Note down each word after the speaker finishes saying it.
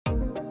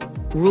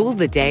Rule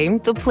the day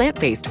the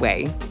plant-based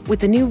way with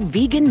the new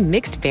vegan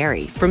mixed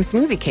berry from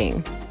Smoothie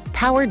King.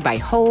 Powered by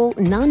whole,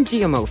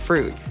 non-GMO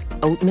fruits,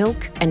 oat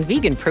milk, and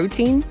vegan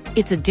protein,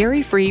 it's a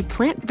dairy-free,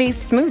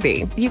 plant-based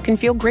smoothie you can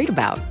feel great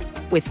about.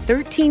 With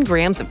 13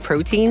 grams of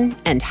protein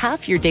and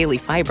half your daily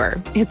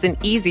fiber, it's an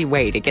easy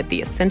way to get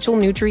the essential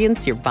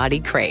nutrients your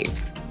body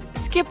craves.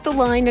 Skip the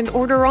line and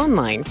order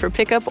online for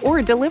pickup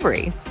or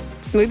delivery.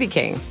 Smoothie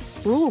King.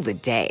 Rule the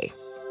day.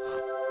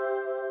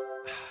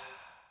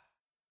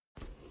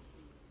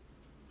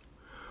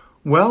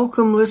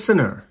 Welcome,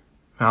 listener.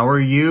 How are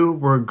you?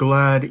 We're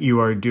glad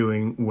you are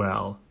doing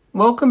well.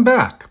 Welcome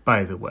back,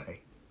 by the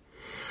way.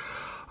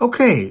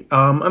 Okay,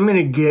 I'm going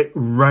to get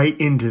right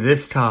into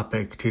this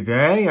topic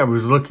today. I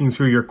was looking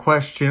through your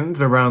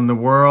questions around the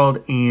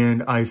world,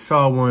 and I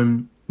saw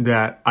one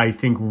that I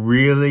think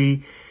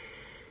really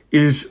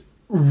is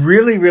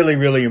really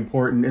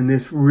important, and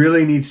this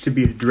really needs to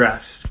be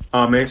addressed.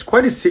 And it's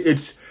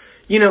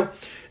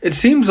it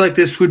seems like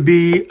this would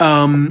be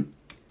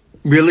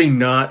really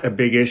not a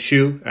big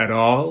issue at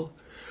all,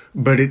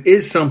 but it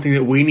is something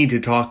that we need to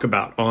talk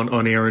about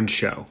on Aaron's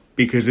show,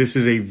 because this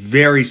is a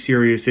very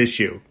serious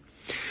issue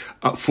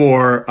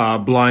for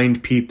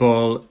blind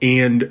people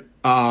and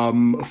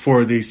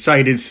for the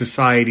sighted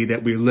society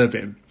that we live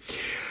in.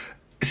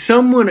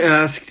 Someone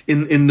asked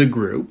in the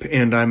group,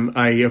 and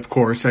I of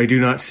course do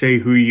not say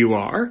who you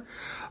are,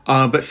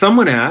 but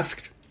someone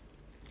asked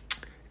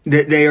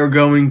that they are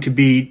going to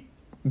be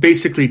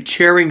basically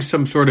chairing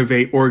some sort of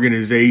a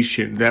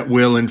organization that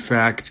will, in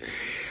fact,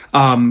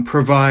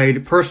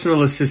 provide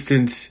personal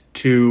assistance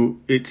to,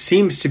 it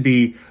seems to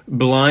be,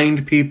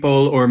 blind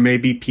people or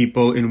maybe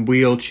people in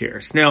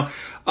wheelchairs. Now,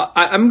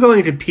 I'm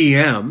going to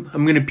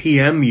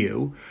PM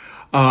you,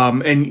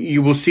 and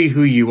you will see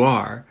who you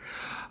are.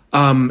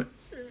 But,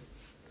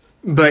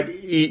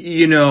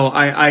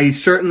 I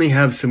certainly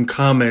have some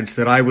comments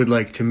that I would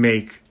like to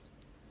make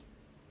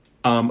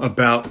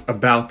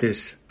about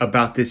this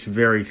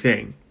very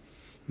thing.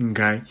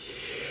 Okay,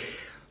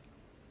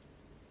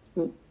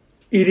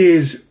 it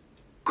is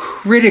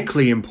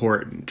critically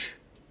important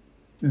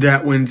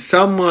that when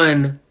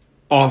someone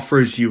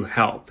offers you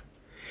help,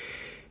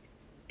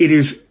 it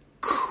is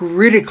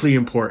critically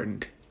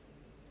important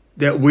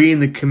that we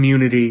in the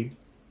community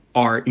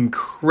are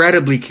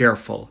incredibly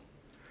careful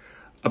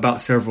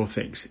about several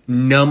things.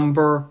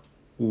 Number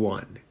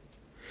one,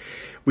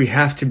 we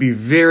have to be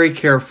very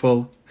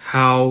careful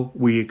how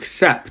we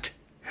accept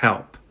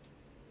help.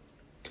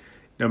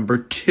 Number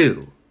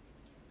two,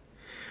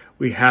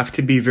 we have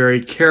to be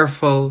very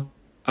careful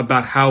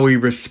about how we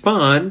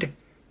respond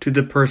to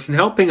the person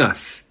helping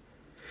us.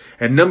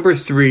 And number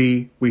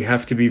three, we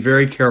have to be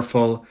very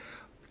careful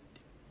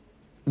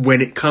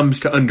when it comes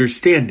to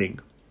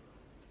understanding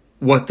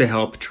what the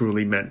help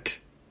truly meant.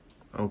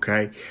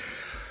 Okay?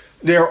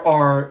 There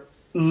are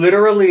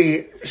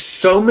literally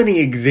so many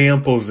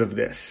examples of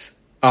this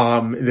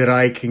that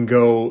I can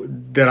go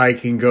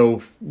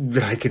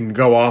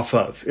off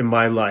of in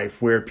my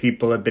life, where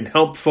people have been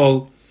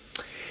helpful.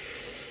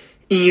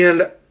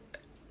 And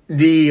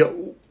the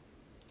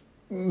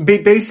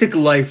basic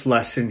life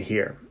lesson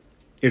here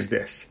is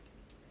this: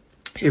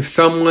 if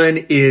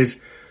someone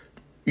is,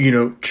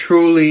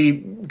 truly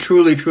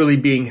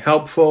being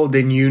helpful,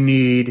 then you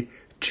need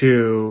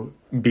to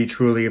be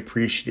truly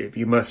appreciative.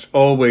 You must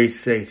always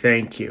say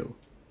thank you.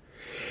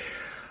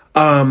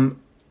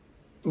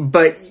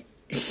 But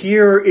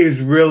here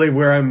is really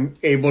where I'm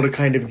able to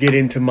kind of get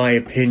into my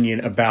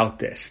opinion about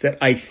this, that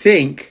I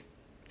think,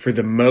 for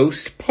the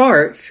most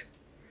part,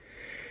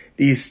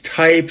 these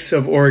types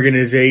of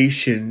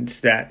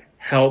organizations that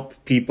help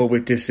people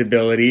with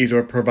disabilities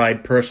or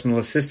provide personal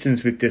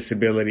assistance with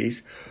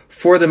disabilities,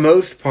 for the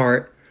most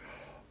part,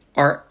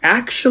 are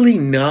actually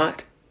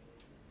not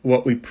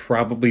what we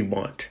probably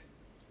want.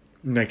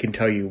 And I can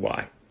tell you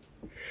why.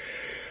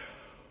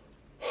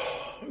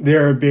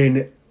 There have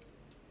been,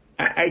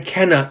 I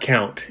cannot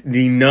count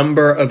the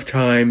number of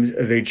times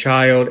as a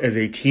child, as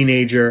a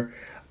teenager,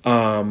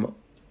 or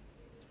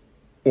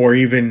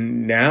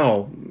even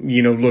now,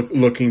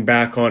 looking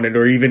back on it,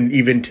 or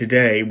even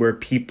today, where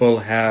people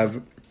have,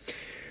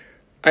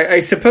 I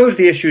suppose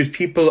the issue is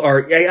people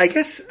are, I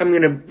guess I'm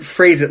going to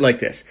phrase it like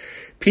this.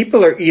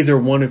 People are either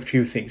one of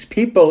two things.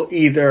 People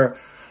either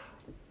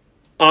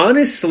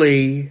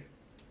honestly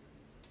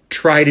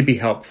try to be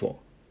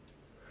helpful,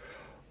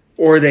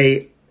 or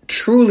they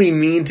truly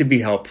mean to be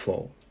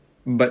helpful,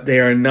 but they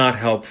are not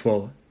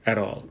helpful at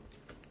all.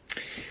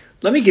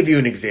 Let me give you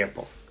an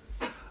example.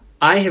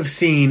 I have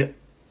seen,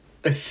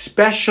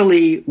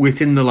 especially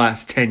within the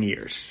last 10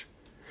 years,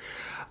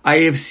 I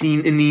have seen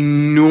an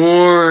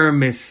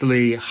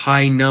enormously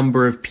high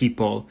number of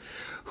people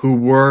who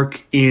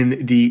work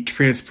in the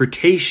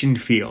transportation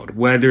field,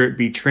 whether it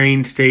be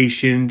train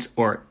stations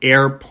or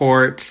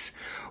airports,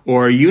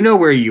 or you know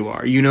where you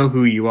are, you know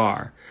who you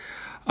are.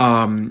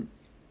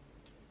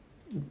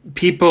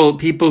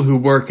 People who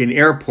work in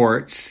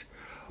airports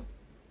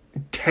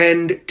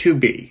tend to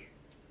be,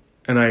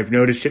 and I've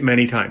noticed it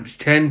many times,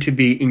 tend to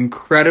be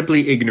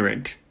incredibly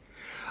ignorant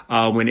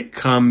when it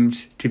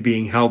comes to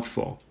being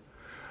helpful.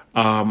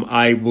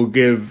 I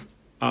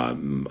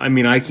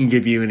can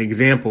give you an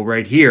example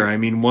right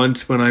here.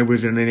 Once when I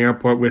was in an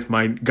airport with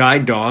my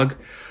guide dog,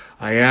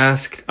 I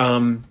asked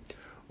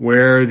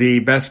where the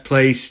best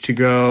place to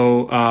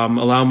go,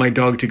 allow my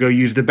dog to go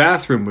use the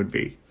bathroom would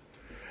be.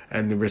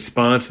 And the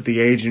response that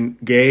the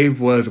agent gave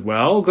was,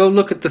 well, go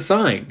look at the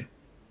sign.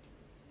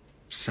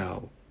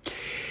 So,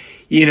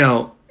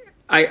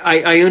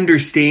 I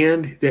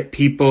understand that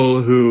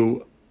people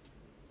who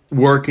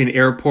work in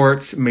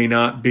airports may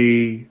not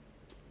be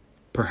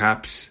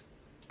perhaps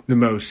the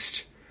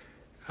most,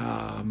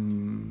 I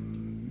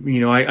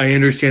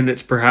understand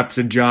that's perhaps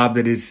a job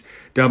that is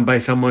done by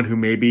someone who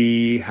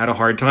maybe had a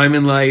hard time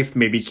in life,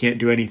 maybe can't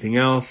do anything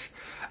else.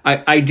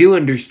 I do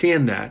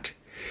understand that.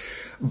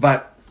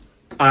 But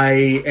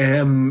I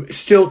am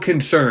still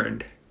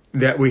concerned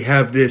that we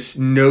have this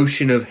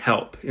notion of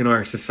help in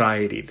our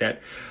society,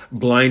 that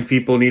blind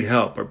people need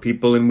help or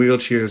people in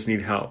wheelchairs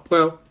need help.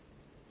 Well,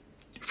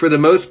 for the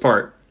most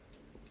part,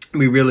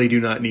 we really do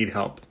not need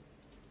help.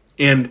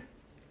 And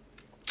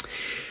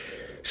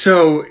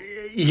so,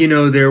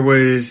 there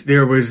was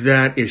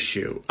that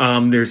issue.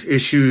 There's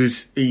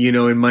issues,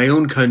 in my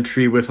own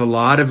country with a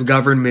lot of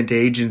government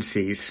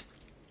agencies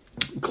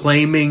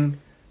claiming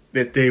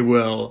that they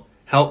will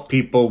help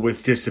people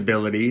with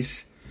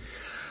disabilities.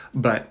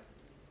 But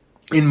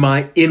in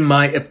my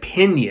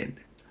opinion,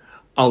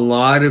 a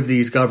lot of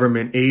these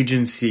government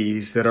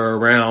agencies that are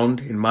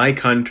around in my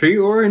country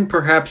or in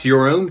perhaps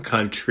your own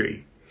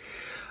country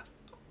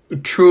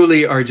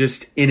truly are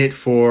just in it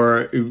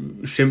for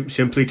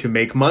simply to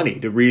make money.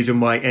 The reason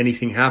why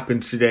anything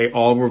happens today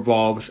all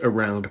revolves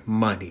around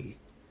money.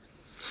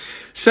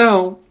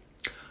 So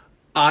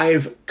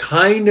I've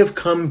kind of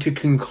come to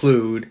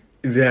conclude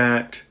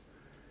that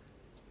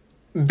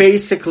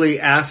basically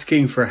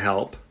asking for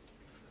help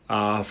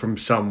from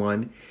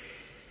someone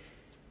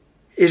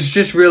is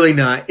just really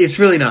not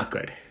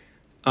good.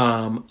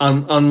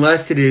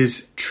 Unless it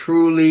is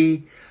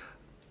truly,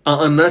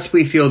 unless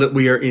we feel that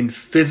we are in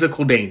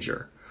physical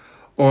danger,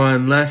 or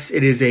unless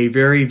it is a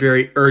very,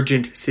 very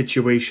urgent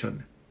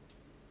situation.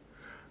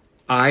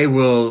 I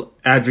will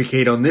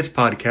advocate on this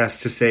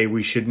podcast to say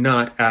we should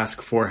not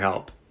ask for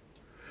help.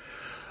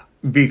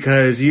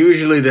 Because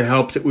usually the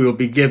help that we will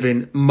be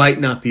given might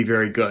not be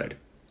very good.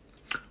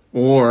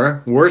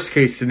 Or, worst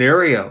case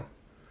scenario,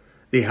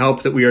 the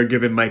help that we are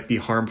given might be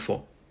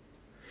harmful.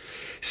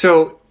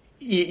 So,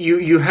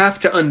 you have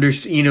to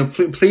understand,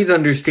 please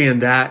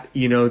understand that,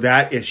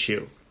 that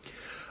issue.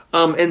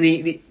 And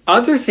the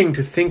other thing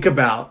to think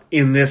about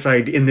in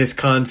this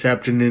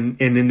concept and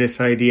in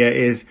this idea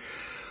is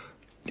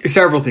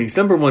several things.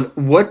 Number one,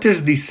 what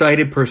does the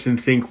sighted person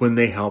think when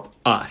they help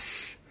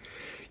us?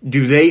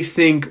 Do they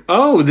think,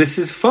 oh, this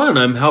is fun,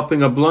 I'm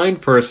helping a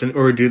blind person?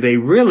 Or do they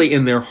really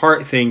in their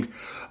heart think,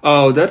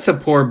 oh, that's a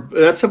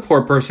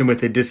poor person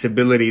with a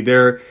disability.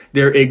 They're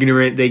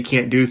ignorant, they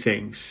can't do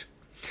things.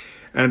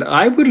 And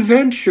I would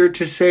venture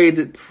to say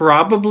that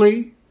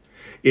probably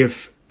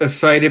if a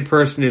sighted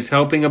person is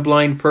helping a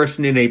blind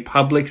person in a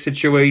public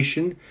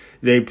situation,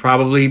 they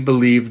probably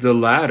believe the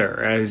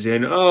latter, as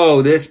in,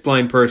 oh, this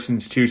blind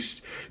person's too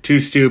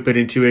stupid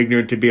and too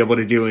ignorant to be able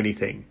to do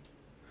anything.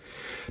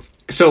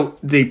 So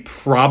they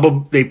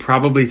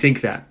probably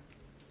think that.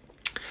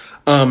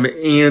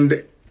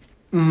 And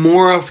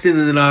more often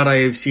than not, I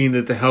have seen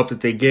that the help that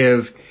they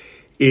give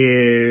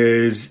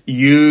is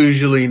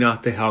usually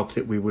not the help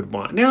that we would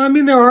want. Now,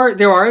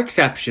 there are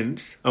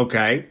exceptions,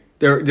 okay?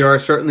 There are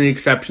certainly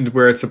exceptions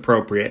where it's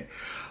appropriate.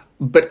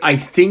 But I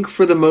think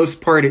for the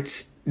most part,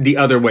 it's the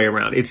other way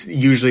around. It's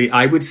usually,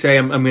 I would say,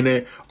 I'm going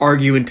to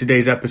argue in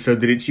today's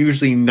episode that it's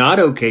usually not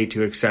okay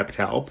to accept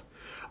help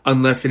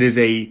unless it is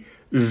a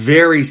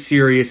very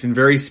serious and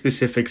very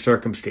specific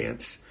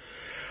circumstance.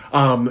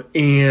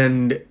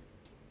 And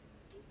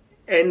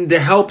the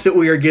help that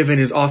we are given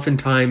is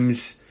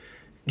oftentimes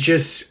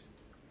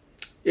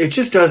it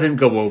just doesn't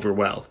go over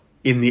well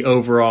in the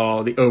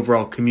overall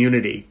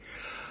community.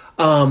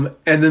 And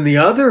then the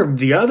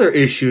other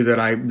issue that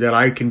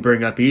I can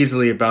bring up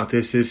easily about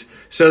this is,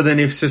 so then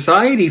if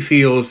society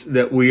feels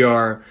that we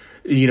are,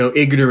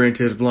 ignorant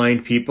as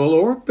blind people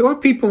or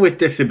people with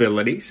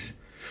disabilities.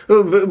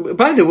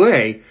 By the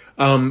way,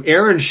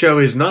 Aaron's show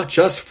is not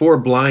just for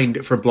blind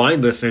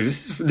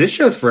listeners. This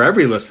show's for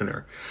every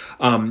listener.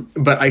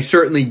 But I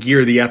certainly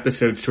gear the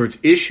episodes towards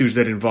issues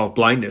that involve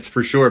blindness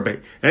for sure. But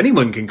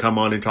anyone can come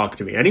on and talk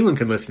to me. Anyone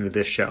can listen to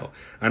this show.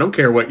 I don't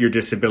care what your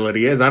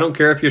disability is. I don't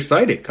care if you're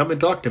sighted. Come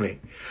and talk to me.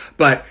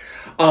 But,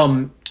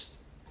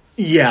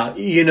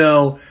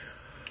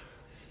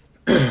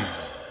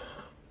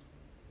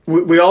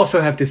 we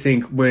also have to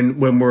think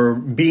when we're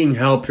being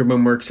helped or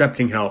when we're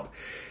accepting help,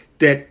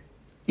 that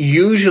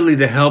usually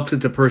the help that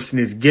the person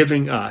is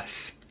giving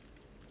us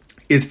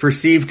is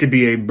perceived to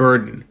be a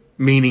burden,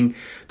 meaning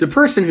the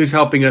person who's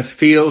helping us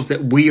feels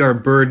that we are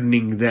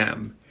burdening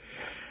them.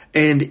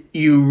 And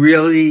you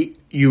really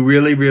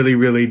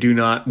do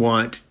not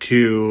want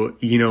to,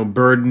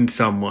 burden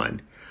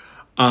someone,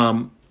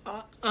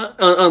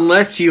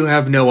 unless you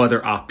have no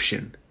other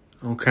option.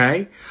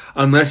 Okay?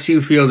 Unless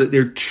you feel that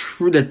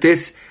that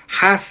this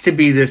has to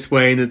be this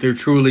way and that there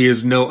truly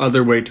is no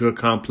other way to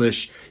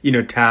accomplish,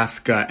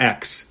 task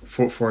X,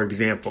 for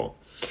example.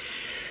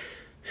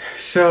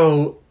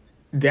 So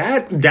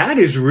that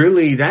is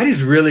really,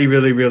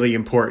 really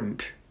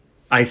important,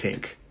 I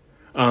think,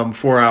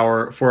 for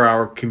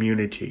our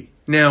community.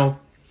 Now,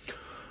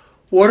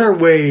 what are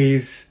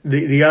ways?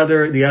 The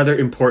other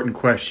important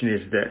question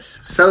is this.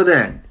 So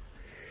then,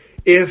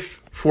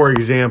 if, for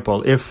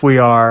example, if we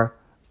are,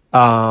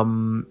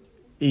 helping,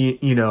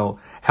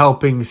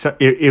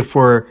 if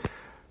we're,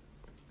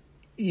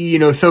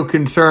 so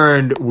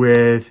concerned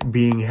with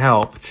being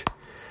helped,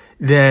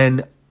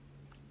 then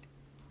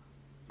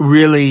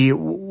really,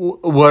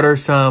 what are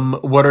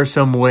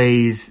some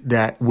ways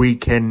that we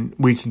can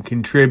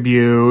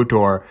contribute,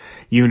 or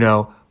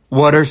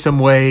what are some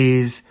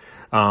ways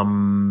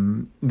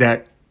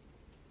that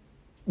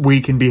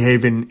we can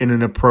behave in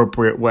an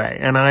appropriate way?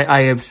 And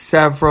I have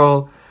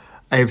several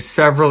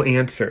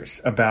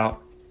answers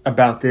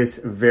about this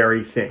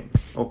very thing.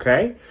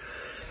 Okay,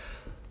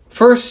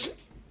 first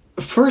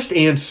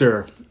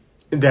answer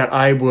that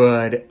I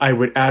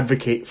would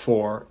advocate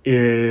for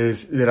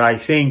is that I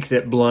think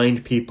that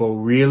blind people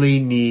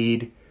really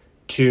need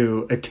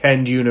to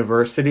attend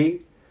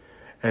university,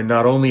 and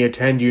not only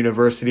attend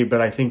university, but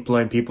I think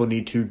blind people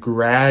need to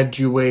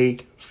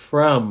graduate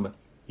from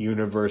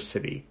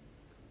university.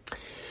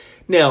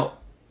 Now,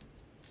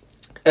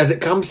 as it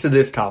comes to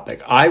this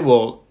topic, I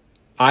will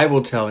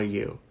tell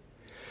you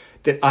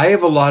that I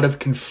have a lot of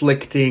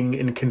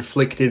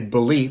conflicted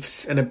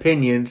beliefs and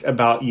opinions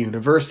about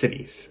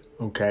universities.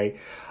 Okay,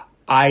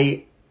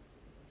 I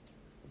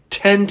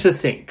tend to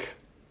think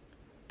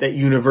that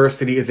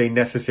university is a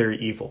necessary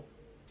evil,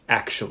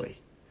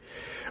 actually,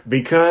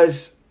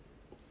 because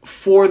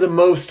for the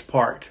most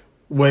part,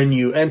 when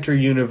you enter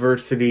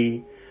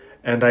university,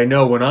 and I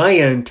know when I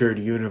entered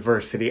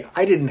university,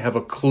 I didn't have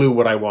a clue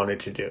what I wanted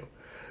to do.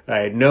 I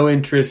had no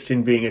interest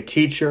in being a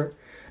teacher,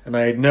 and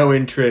I had no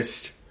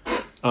interest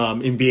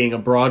in being a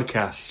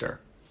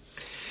broadcaster.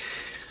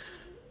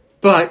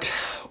 But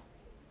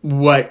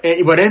what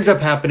ends up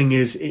happening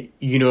is,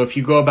 if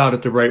you go about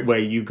it the right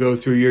way, you go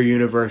through your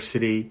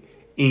university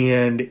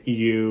and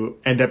you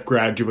end up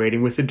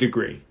graduating with a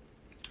degree.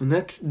 And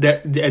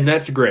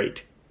that's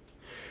great.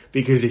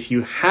 Because if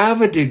you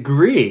have a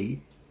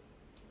degree,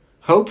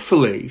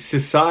 hopefully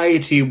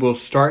society will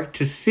start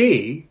to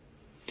see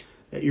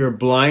that your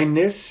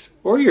blindness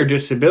or your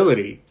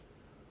disability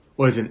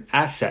was an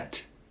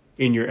asset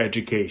in your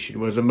education,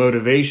 was a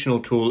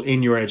motivational tool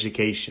in your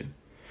education.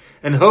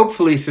 And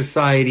hopefully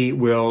society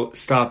will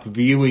stop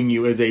viewing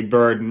you as a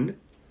burden.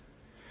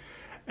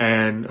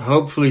 And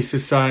hopefully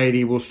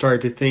society will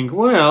start to think,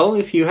 well,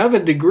 if you have a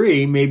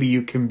degree, maybe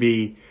you can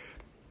be,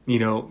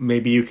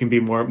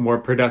 more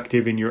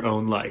productive in your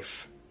own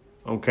life.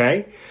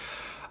 Okay?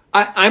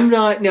 I am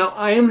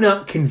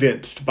not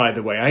convinced, by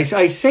the way.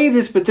 I say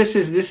this, but this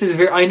is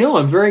very, I know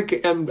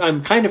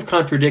I'm kind of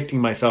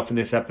contradicting myself in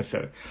this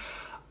episode.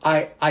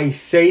 I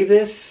say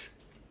this,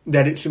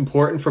 that it's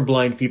important for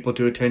blind people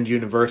to attend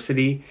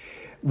university,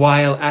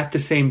 while at the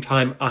same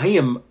time, I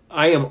am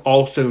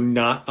also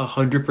not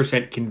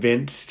 100%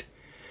 convinced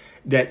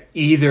that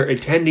either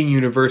attending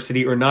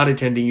university or not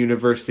attending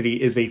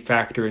university is a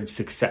factor in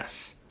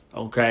success.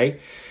 Okay?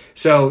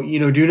 So,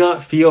 do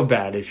not feel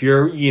bad if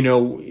you're,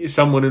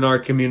 someone in our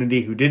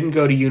community who didn't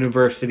go to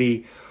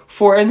university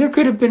and there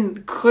could have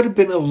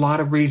been a lot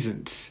of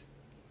reasons.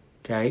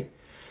 Okay?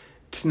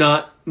 It's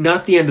not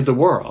the end of the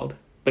world,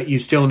 but you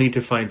still need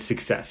to find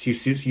success.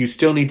 You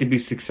still need to be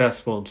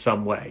successful in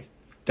some way.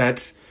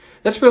 That's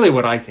really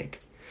what I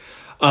think.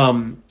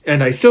 And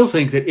I still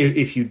think that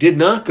if you did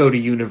not go to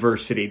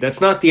university,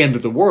 that's not the end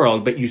of the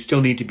world, but you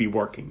still need to be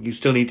working. You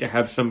still need to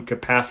have some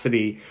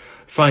capacity,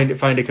 find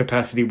a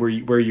capacity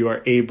where you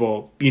are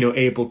able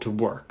to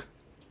work.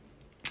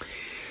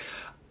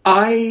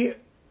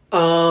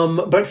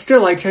 But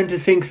still, I tend to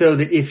think, though,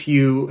 that if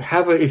you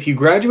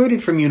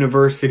graduated from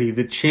university,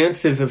 the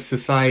chances of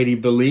society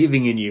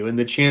believing in you and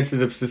the chances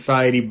of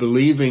society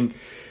believing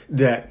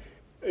that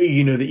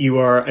you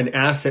are an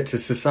asset to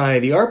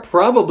society are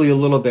probably a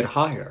little bit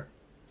higher.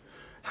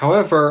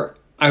 However,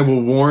 I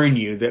will warn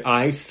you that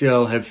I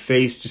still have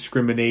faced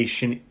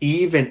discrimination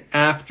even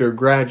after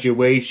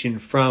graduation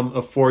from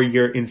a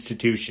 4-year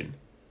institution.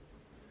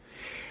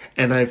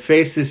 And I've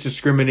faced this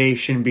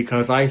discrimination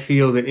because I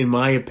feel that, in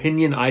my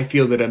opinion,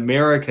 that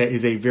America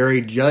is a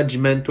very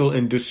judgmental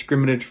and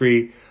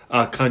discriminatory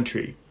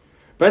country.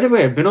 By the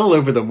way, I've been all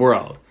over the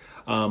world.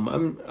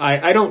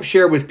 I don't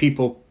share with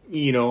people,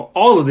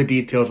 all of the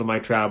details of my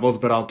travels,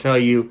 but I'll tell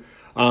you.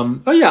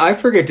 I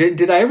forget.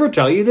 Did I ever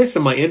tell you this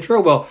in my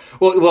intro? Well,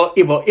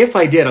 if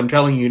I did, I'm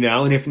telling you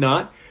now. And if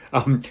not,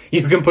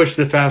 you can push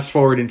the fast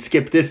forward and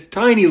skip this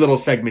tiny little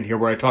segment here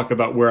where I talk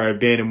about where I've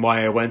been and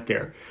why I went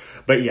there.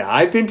 But yeah,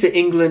 I've been to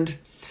England.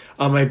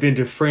 I've been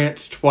to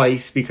France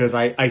twice because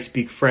I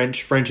speak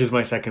French. French is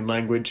my second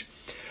language.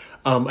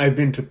 I've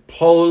been to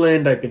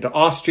Poland. I've been to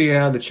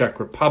Austria, the Czech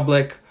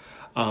Republic.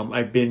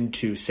 I've been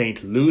to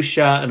St.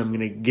 Lucia, and I'm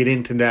going to get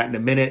into that in a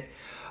minute.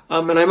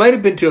 And I might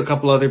have been to a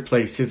couple other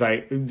places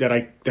that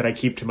I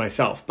keep to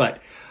myself.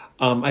 But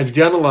I've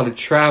done a lot of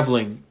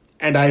traveling,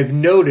 and I've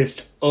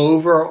noticed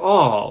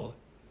overall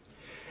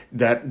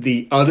that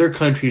the other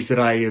countries that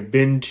I have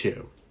been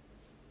to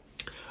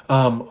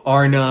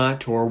are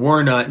not or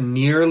were not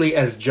nearly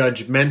as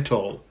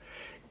judgmental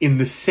in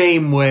the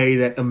same way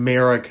that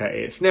America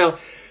is. Now,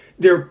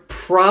 there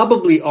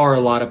probably are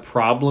a lot of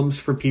problems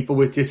for people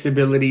with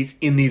disabilities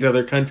in these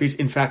other countries.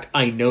 In fact,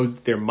 I know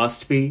that there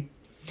must be,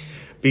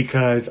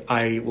 because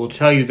I will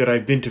tell you that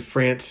I've been to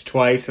France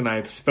twice, and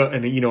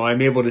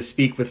I'm able to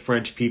speak with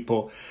French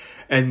people,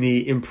 and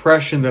the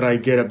impression that I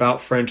get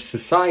about French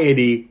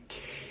society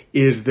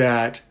is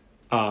that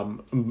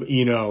blind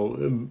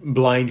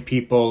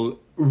people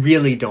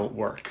really don't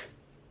work.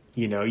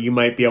 You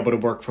might be able to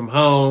work from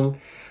home.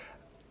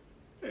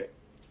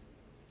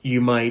 You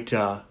might be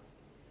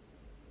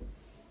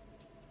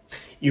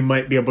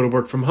able to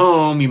work from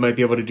home. You might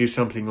be able to do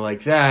something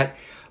like that.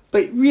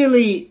 But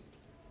really,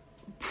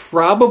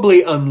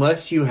 probably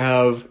unless you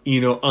have,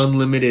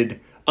 unlimited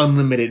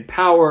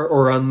power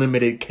or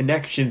unlimited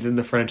connections in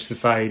the French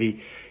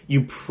society,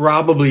 you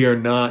probably are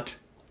not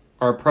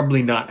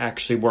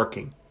actually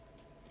working.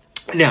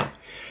 Now,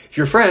 if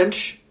you're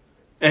French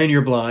and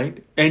you're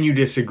blind and you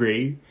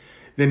disagree,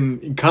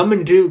 then come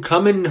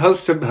and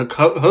host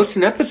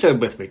an episode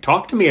with me.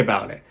 Talk to me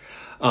about it.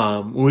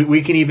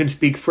 We can even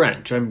speak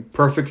French. I'm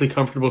perfectly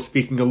comfortable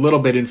speaking a little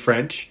bit in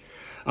French.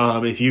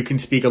 If you can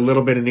speak a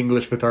little bit in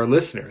English with our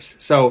listeners.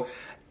 So,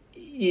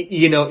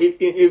 if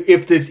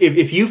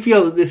you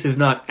feel that this is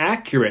not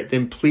accurate,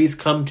 then please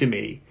come to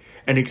me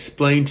and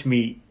explain to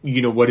me,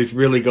 what is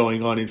really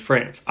going on in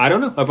France. I don't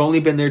know. I've only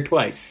been there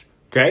twice.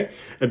 Okay?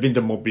 I've been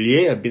to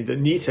Montpellier, I've been to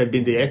Nice, I've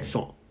been to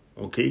Aix-en.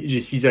 Okay?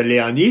 Je suis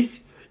allé à Nice,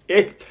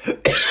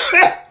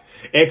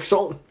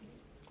 Aix-en,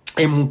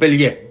 et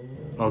Montpellier.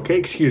 Okay?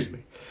 Excuse me.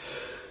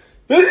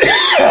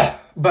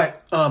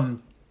 But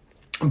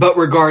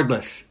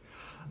regardless,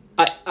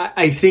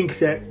 I think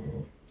that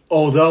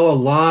although a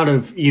lot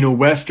of,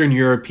 Western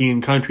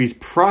European countries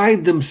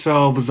pride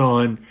themselves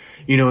on,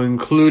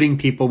 including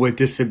people with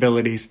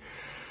disabilities,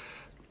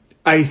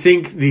 I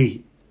think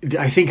the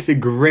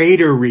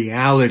greater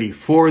reality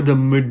for the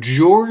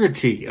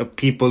majority of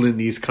people in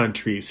these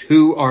countries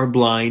who are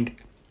blind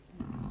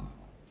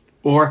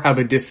or have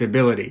a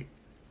disability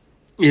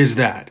is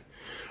that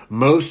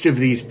most of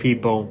these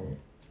people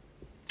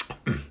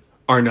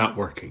are not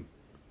working.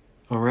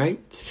 All right?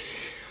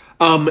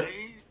 Now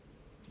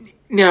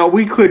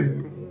you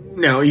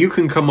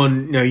can come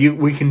on,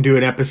 we can do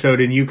an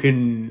episode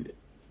and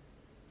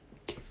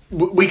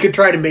we could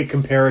try to make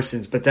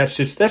comparisons, but that's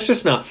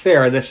just not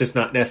fair, and that's just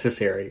not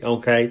necessary,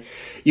 okay?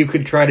 You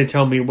could try to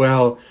tell me,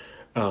 well,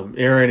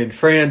 Aaron, in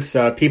France,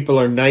 people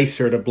are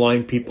nicer to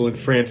blind people in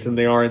France than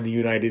they are in the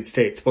United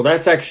States. Well,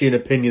 that's actually an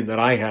opinion that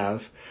I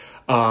have,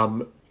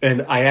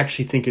 and I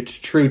actually think it's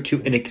true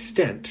to an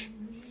extent.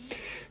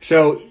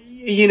 So,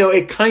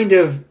 it kind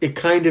of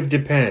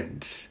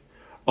depends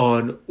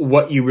on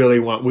what you really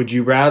want. Would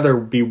you rather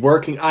be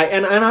working? I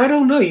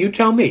don't know. You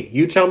tell me.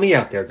 You tell me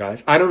out there,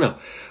 guys. I don't know.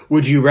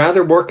 Would you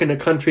rather work in a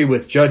country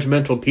with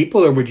judgmental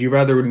people, or would you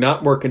rather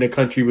not work in a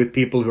country with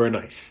people who are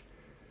nice?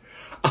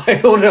 I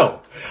don't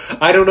know.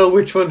 I don't know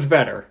which one's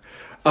better.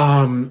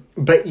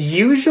 But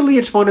usually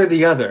it's one or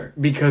the other,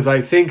 because I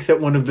think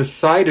that one of the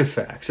side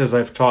effects, as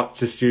I've taught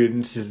to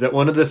students, is that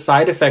one of the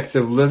side effects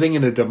of living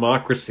in a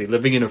democracy,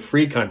 living in a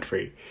free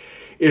country,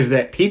 is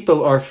that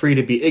people are free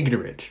to be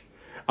ignorant.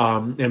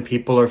 And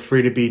people are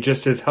free to be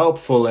just as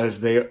much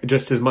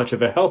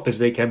of a help as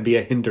they can be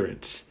a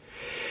hindrance.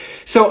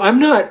 So I'm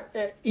not,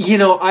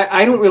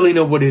 I don't really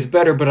know what is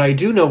better, but I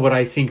do know what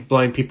I think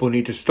blind people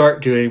need to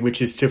start doing, which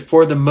is to,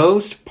 for the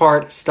most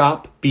part,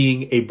 stop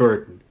being a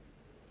burden.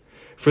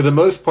 For the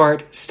most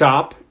part,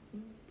 stop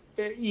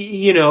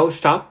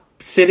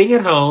sitting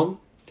at home.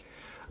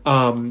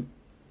 I'm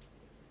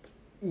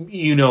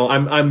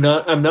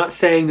not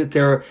saying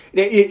that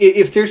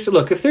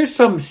if there's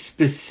some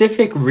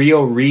specific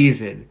real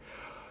reason,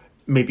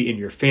 maybe in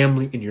your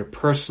family, in your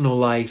personal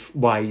life,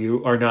 why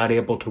you are not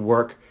able to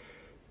work,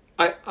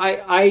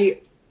 I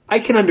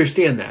can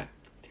understand that.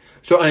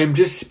 So I am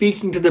just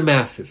speaking to the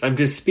masses. I'm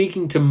just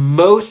speaking to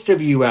most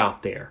of you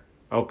out there,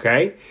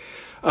 okay?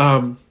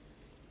 And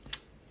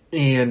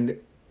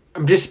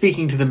I'm just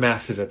speaking to the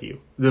masses of you,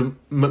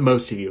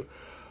 most of you.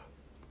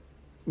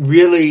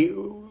 Really,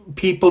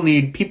 people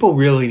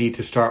really need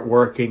to start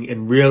working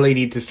and really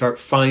need to start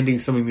finding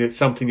something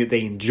that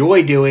they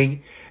enjoy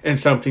doing and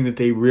something that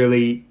they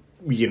really,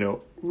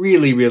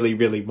 really, really,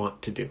 really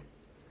want to do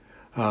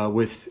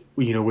with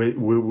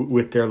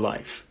their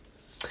life.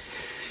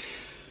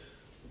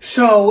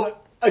 So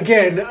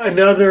again,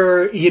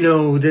 another,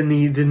 then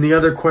the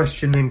other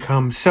question then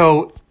comes.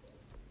 So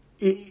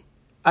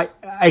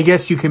I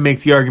guess you can make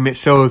the argument.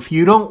 So if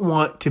you don't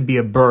want to be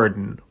a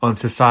burden on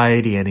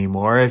society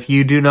anymore, if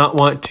you do not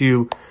want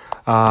to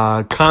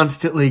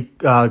constantly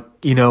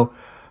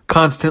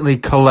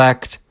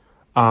collect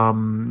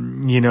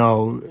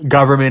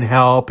government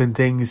help and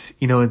things,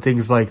 and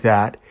things like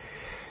that,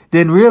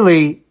 then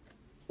really,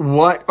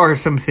 what are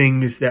some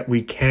things that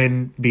we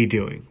can be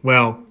doing?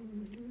 Well,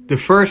 the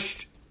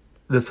first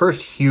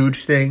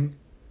huge thing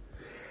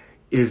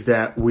is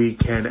that we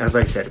can, as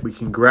I said, we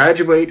can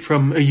graduate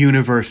from a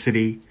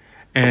university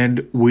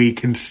and we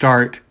can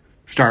start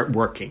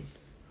working.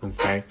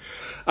 Okay.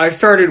 I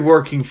started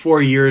working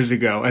 4 years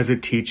ago as a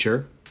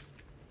teacher.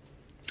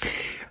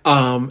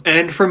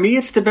 And for me,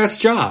 it's the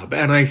best job.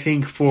 And I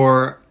think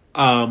for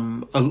a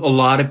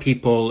lot of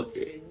people,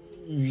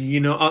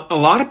 a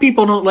lot of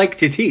people don't like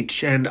to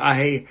teach. And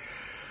I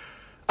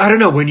don't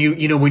know, when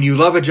you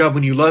love a job,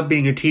 when you love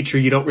being a teacher,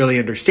 you don't really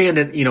understand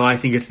it. I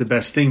think it's the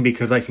best thing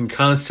because I can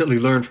constantly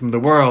learn from the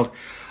world.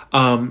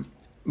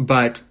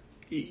 But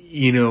I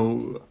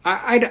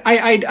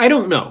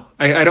don't know.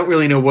 I don't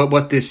really know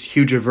what this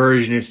huge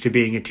aversion is to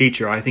being a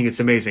teacher. I think it's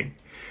amazing.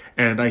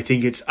 And I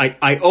think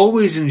I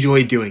always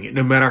enjoy doing it.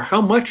 No matter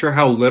how much or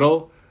how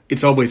little,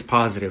 it's always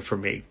positive for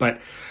me. But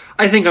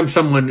I think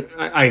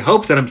I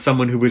hope that I'm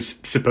someone who was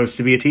supposed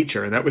to be a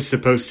teacher. And that was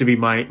supposed to be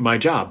my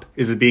job,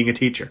 is being a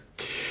teacher.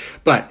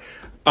 But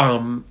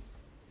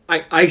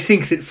I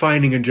think that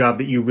finding a job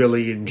that you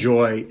really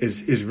enjoy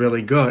is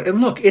really good.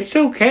 And look, it's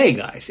okay,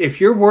 guys.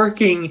 If you're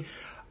working,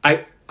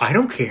 I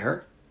don't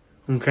care.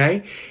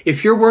 Okay?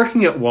 If you're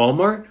working at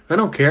Walmart, I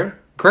don't care.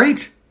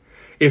 Great.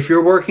 If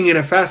you're working in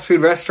a fast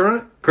food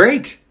restaurant,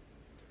 great.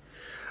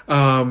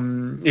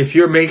 If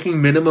you're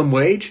making minimum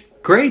wage,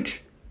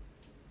 great.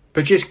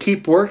 But just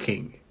keep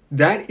working.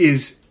 That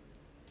is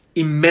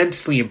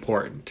immensely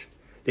important.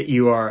 That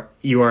you are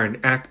an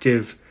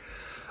active,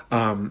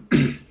 an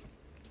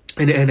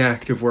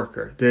active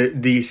worker.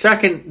 The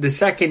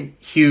second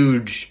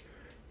huge,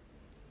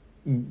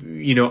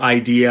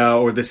 idea,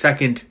 or the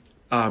second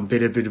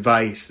bit of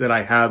advice that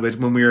I have is,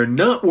 when we are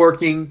not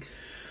working,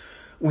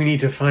 we need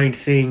to find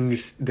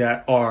things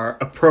that are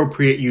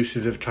appropriate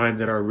uses of time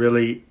that are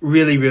really,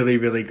 really, really,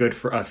 really good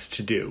for us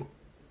to do.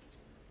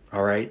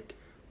 All right?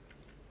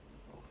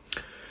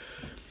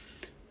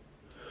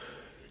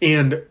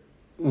 And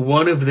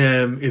one of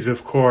them is,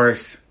 of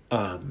course,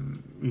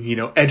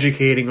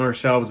 educating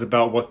ourselves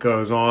about what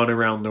goes on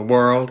around the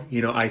world.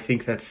 I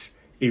think that's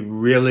a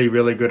really,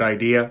 really good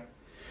idea.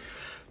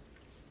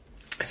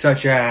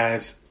 Such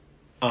as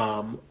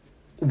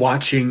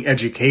watching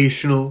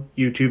educational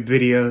YouTube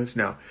videos.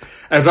 Now,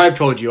 as I've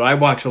told you, I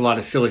watch a lot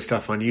of silly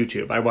stuff on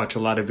YouTube. I watch a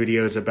lot of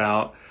videos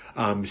about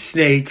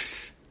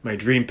snakes, my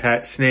dream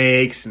pet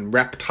snakes, and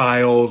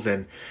reptiles,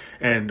 and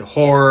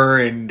horror,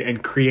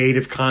 and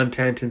creative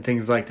content and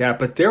things like that.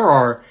 But there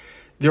are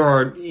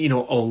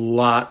a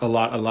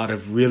lot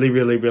of really,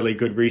 really, really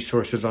good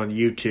resources on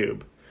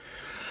YouTube.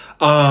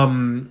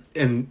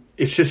 And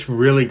it's just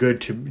really good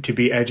to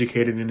be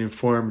educated and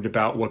informed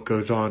about what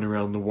goes on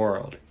around the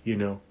world,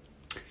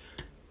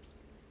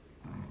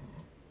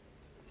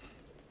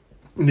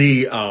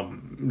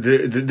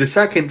 The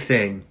second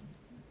thing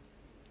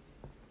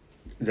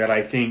that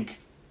I think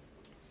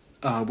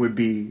would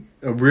be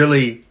a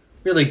really,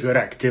 really good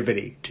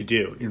activity to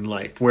do in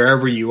life,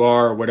 wherever you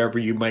are or whatever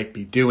you might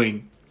be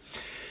doing,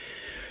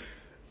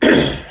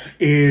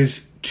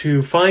 is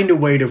to find a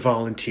way to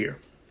volunteer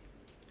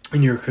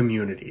in your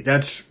community.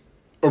 That's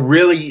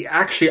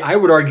actually, I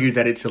would argue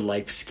that it's a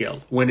life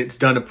skill. When it's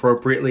done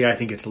appropriately, I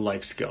think it's a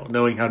life skill,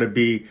 knowing how to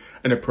be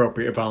an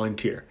appropriate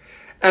volunteer.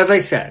 As I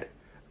said,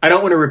 I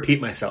don't want to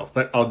repeat myself,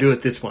 but I'll do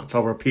it this once.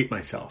 I'll repeat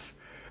myself.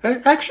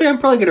 Actually, I'm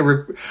probably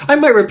going to. I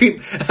might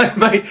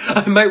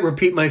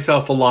repeat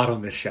myself a lot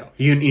on this show.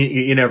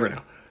 You never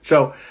know.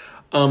 So,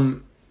 for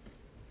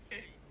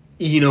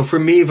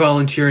me,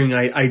 volunteering,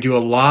 I do a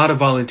lot of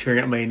volunteering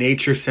at my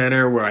nature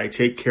center, where I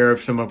take care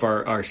of some of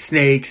our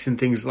snakes and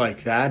things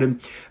like that.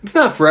 And it's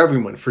not for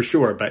everyone, for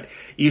sure, but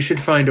you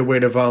should find a way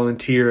to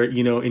volunteer,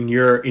 in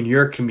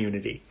your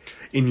community,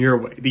 in your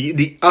way.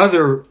 The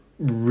other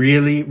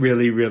really,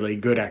 really, really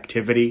good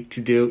activity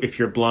to do if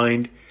you're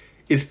blind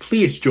is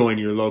please join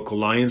your local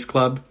Lions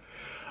Club.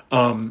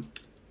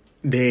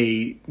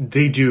 They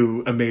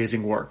do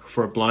amazing work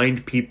for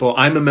blind people.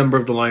 I'm a member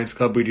of the Lions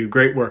Club. We do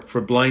great work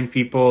for blind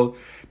people,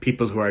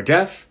 people who are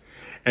deaf,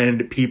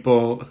 and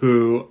people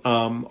who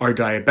are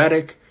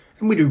diabetic.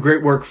 And we do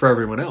great work for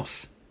everyone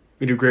else.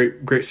 We do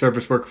great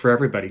service work for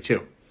everybody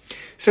too.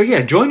 So yeah,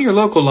 join your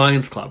local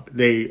Lions Club.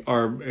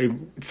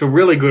 It's a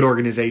really good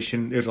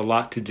organization. There's a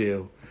lot to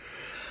do.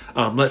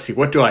 Let's see,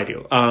 what do?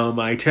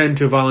 I tend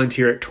to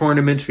volunteer at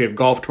tournaments. We have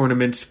golf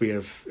tournaments. We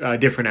have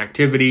different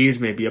activities,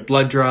 maybe a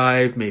blood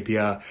drive, maybe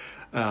a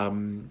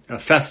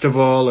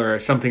festival or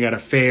something at a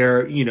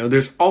fair.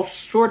 There's all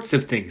sorts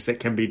of things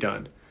that can be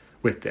done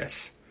with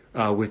this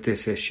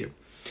issue.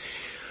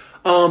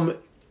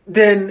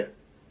 Then,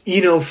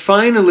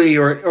 finally,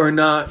 or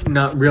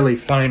not really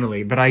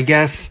finally, but I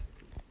guess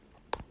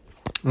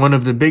one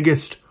of the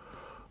biggest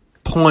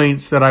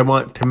points that I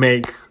want to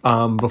make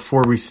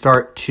before we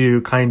start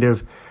to kind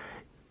of,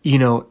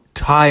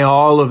 tie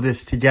all of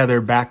this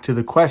together back to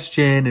the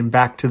question and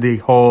back to the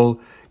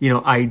whole,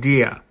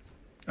 idea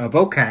of,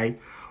 okay,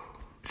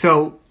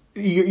 so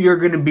you're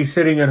going to be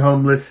sitting at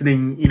home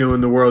listening,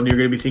 in the world, and you're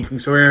going to be thinking,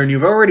 so Aaron,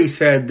 you've already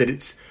said that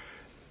it's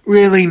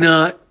really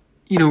not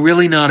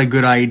a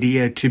good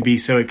idea to be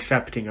so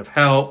accepting of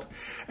help,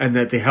 and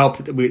that the help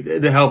that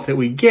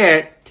we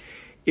get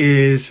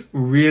is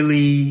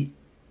really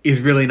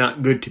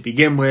not good to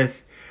begin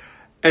with.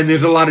 And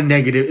there's a lot of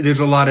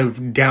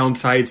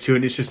downsides to it,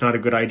 and it's just not a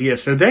good idea.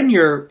 So then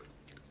you're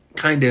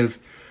kind of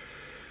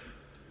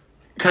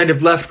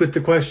left with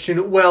the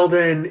question, well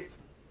then,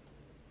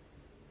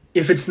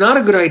 if it's not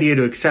a good idea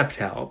to accept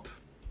help,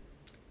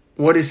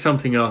 what is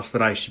something else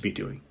that I should be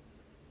doing?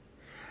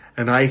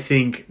 And I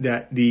think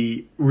that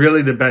the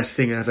best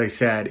thing, as I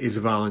said, is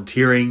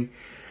volunteering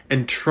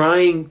and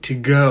trying to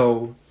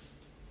go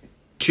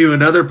to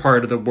another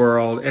part of the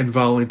world and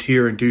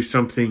volunteer and do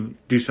something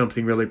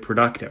really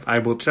productive. I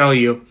will tell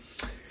you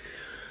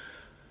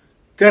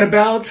that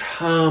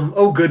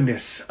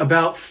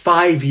about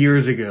 5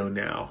 years ago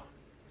now.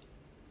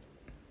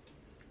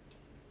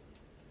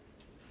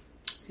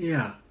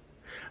 Yeah.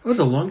 It was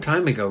a long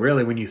time ago,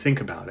 really, when you think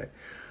about it.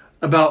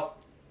 About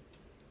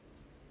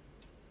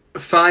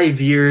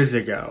 5 years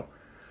ago,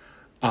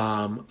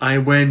 I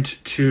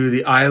went to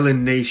the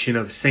island nation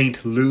of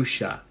St.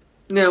 Lucia.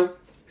 Now,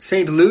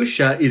 St.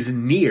 Lucia is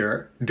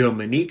near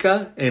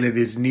Dominica, and it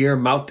is near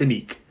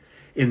Martinique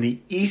in the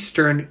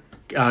eastern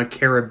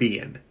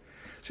Caribbean.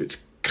 So it's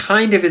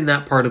kind of in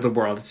that part of the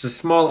world. It's a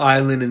small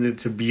island, and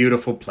it's a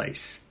beautiful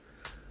place.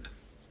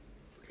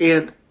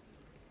 And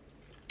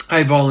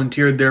I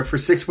volunteered there for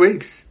 6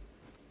 weeks.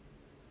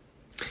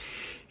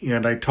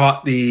 And I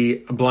taught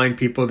the blind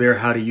people there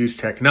how to use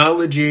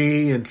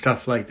technology and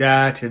stuff like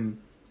that. And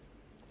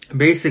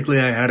basically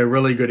I had a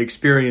really good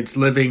experience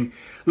living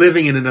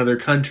in another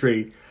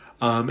country,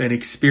 and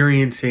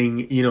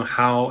experiencing,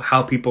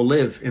 how people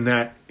live in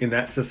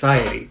that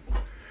society.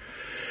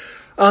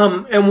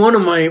 And one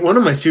of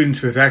my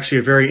students was actually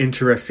a very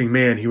interesting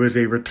man. He was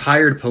a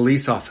retired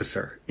police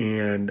officer,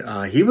 and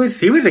he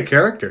was a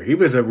character. He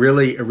was a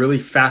really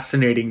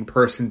fascinating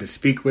person to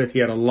speak with. He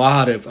had a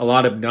lot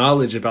of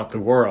knowledge about the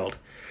world,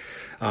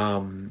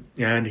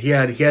 and he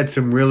had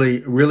some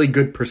really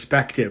good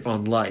perspective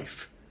on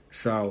life.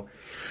 So,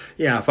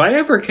 yeah, if I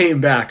ever came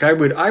back, I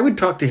would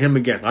talk to him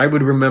again. I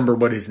would remember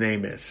what his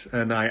name is,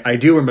 and I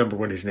do remember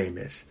what his name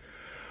is.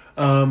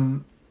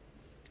 And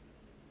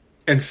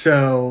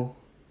so,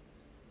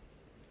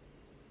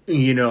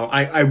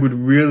 I would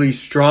really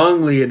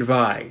strongly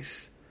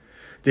advise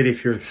that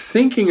if you're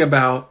thinking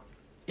about,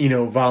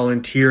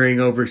 volunteering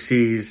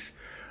overseas,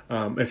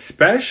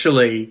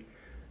 especially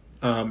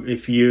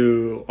if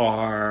you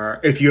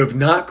have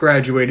not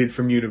graduated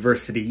from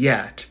university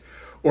yet,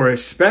 or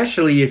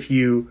especially if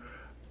you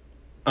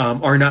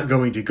are not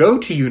going to go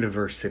to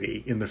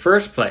university in the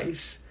first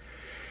place,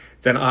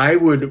 then I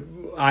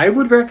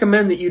would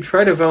recommend that you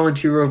try to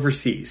volunteer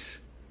overseas,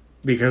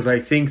 because I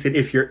think that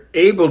if you're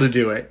able to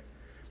do it,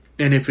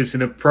 and if it's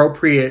an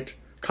appropriate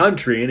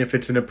country, and if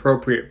it's an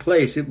appropriate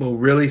place, it will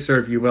really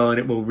serve you well, and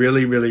it will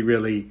really, really,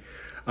 really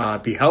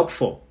be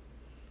helpful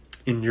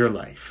in your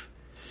life.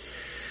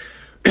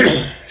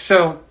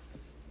 So,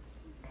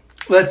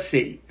 let's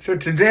see. So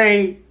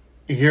today,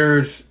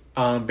 here's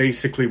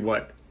basically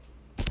what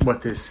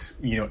this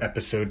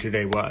episode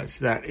today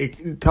was.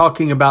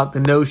 Talking about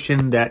the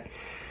notion that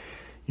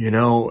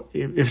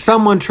if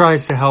someone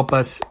tries to help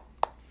us,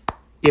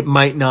 it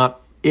might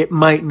not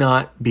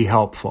be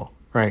helpful,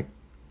 right?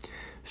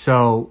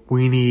 So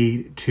we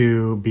need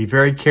to be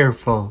very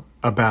careful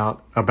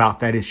about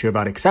that issue,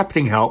 about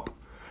accepting help,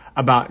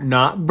 about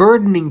not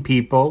burdening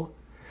people,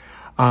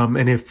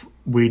 and if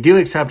we do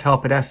accept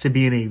help, it has to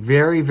be in a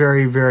very,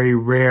 very, very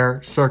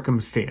rare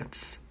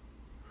circumstance.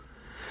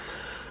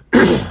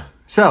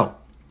 So,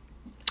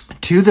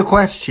 to the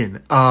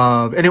question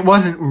of, and it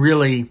wasn't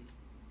really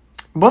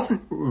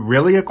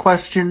a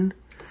question,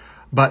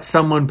 but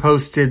someone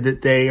posted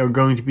that they are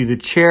going to be the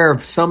chair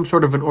of some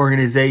sort of an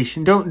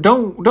organization.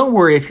 Don't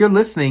worry, if you're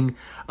listening,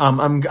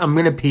 I'm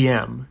going to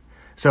PM.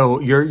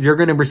 So you're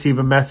going to receive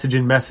a message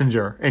in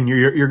Messenger, and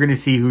you're going to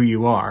see who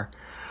you are.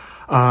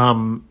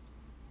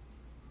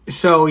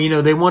 So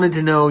they wanted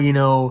to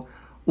know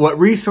what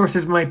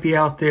resources might be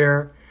out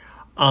there.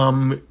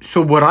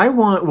 So what I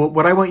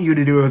want you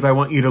to do is I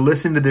want you to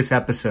listen to this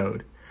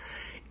episode,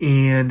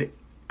 and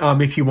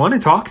if you want to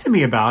talk to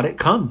me about it,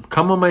 come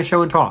on my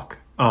show and talk.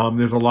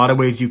 There's a lot of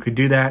ways you could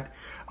do that.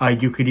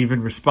 You could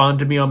even respond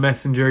to me on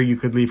Messenger. You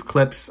could leave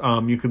clips.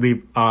 You could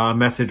leave a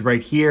message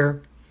right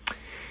here.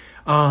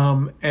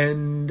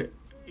 And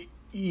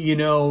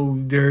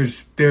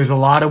there's a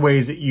lot of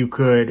ways that you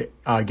could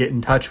get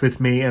in touch with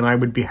me, and I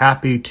would be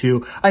happy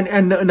to.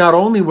 And not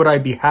only would I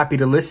be happy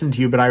to listen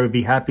to you, but I would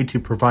be happy to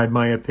provide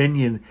my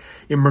opinion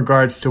in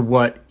regards to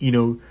what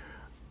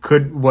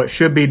what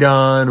should be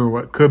done or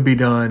what could be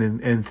done,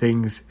 and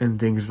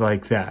things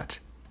like that.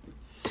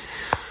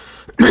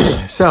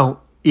 So,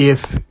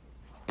 if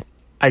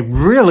I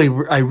really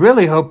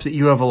hope that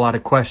you have a lot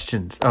of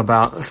questions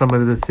about some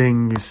of the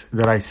things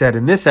that I said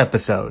in this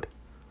episode,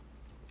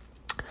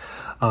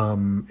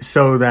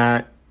 so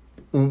that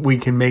we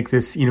can make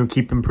this,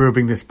 keep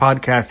improving this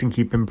podcast and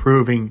keep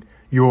improving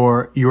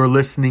your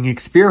listening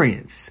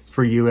experience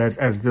for you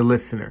as the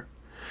listener.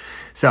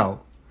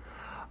 So,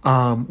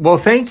 well,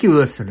 thank you,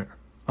 listener.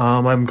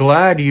 I'm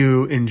glad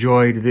you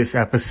enjoyed this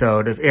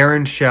episode of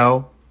Aaron's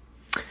Show.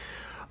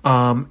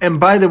 And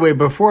by the way,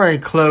 before I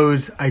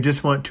close, I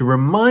just want to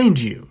remind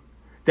you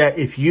that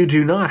if you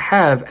do not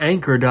have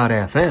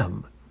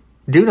Anchor.fm,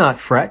 do not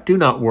fret, do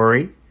not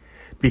worry,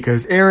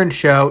 because Aaron's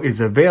Show is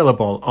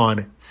available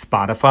on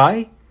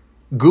Spotify,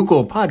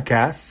 Google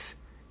Podcasts,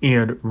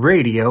 and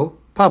Radio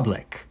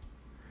Public.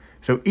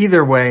 So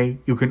either way,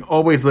 you can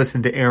always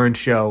listen to Aaron's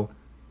Show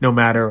no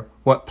matter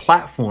what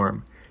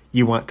platform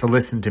you want to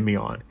listen to me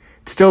on.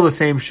 It's still the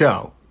same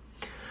show.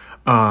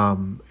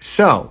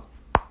 So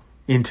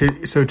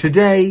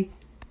today,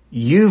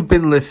 you've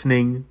been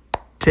listening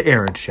to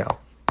Aaron's Show.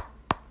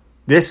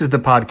 This is the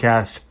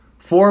podcast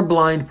for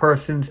blind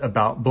persons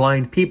about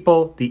blind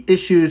people, the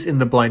issues in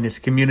the blindness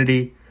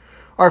community,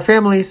 our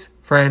families,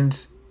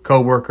 friends,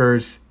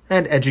 co-workers,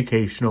 and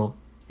educational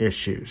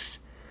issues.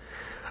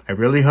 I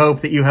really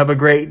hope that you have a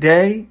great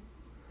day,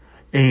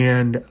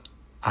 and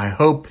I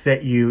hope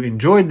that you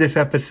enjoyed this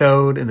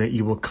episode and that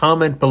you will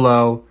comment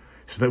below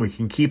so that we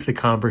can keep the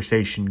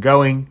conversation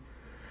going.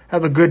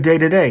 Have a good day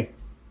today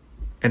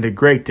and a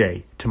great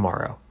day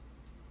tomorrow.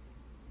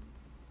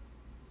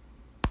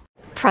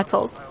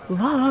 Pretzels.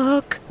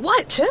 Look.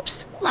 What,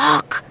 Chips?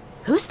 Look.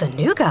 Who's the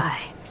new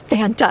guy?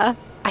 Fanta.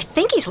 I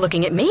think he's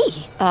looking at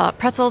me.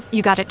 Pretzels,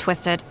 you got it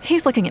twisted.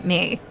 He's looking at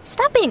me.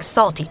 Stop being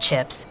salty,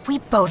 Chips. We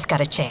both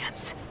got a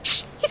chance.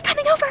 Shh, he's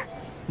coming over.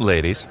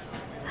 Ladies.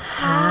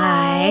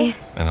 Hi.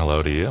 And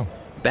hello to you.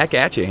 Back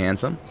at you,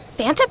 handsome.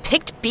 Fanta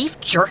picked beef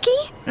jerky?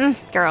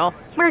 Girl,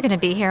 we're gonna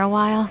be here a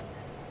while.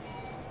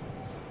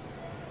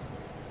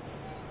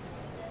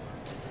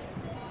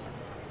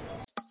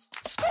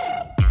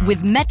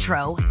 With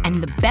Metro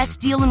and the best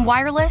deal in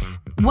wireless,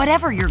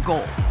 whatever your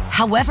goal,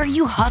 however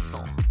you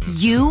hustle,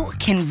 you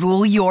can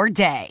rule your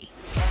day.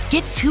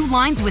 Get 2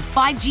 lines with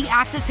 5G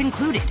access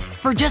included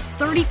for just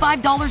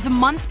 $35 a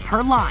month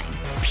per line,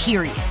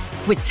 period.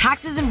 With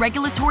taxes and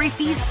regulatory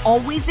fees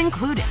always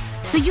included,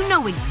 so you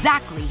know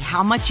exactly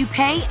how much you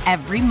pay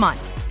every month.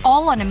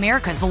 All on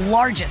America's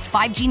largest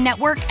 5G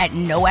network at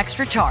no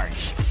extra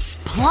charge.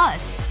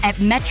 Plus, at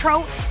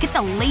Metro, get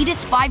the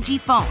latest 5G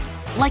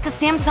phones, like a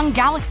Samsung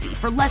Galaxy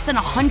for less than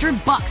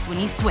 $100 when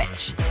you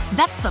switch.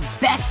 That's the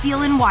best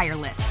deal in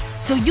wireless,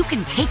 so you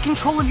can take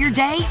control of your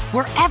day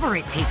wherever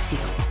it takes you.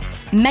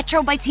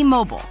 Metro by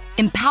T-Mobile,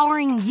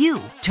 empowering you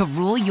to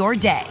rule your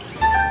day.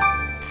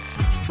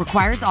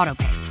 Requires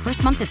autopay.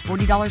 First month is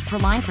 $40 per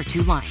line for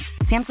 2 lines.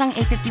 Samsung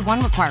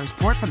A51 requires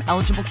port from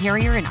eligible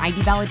carrier and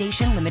ID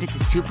validation limited to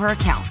 2 per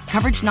account.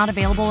 Coverage not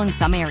available in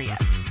some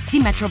areas. See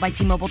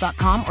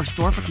metrobystmobile.com or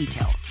store for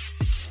details.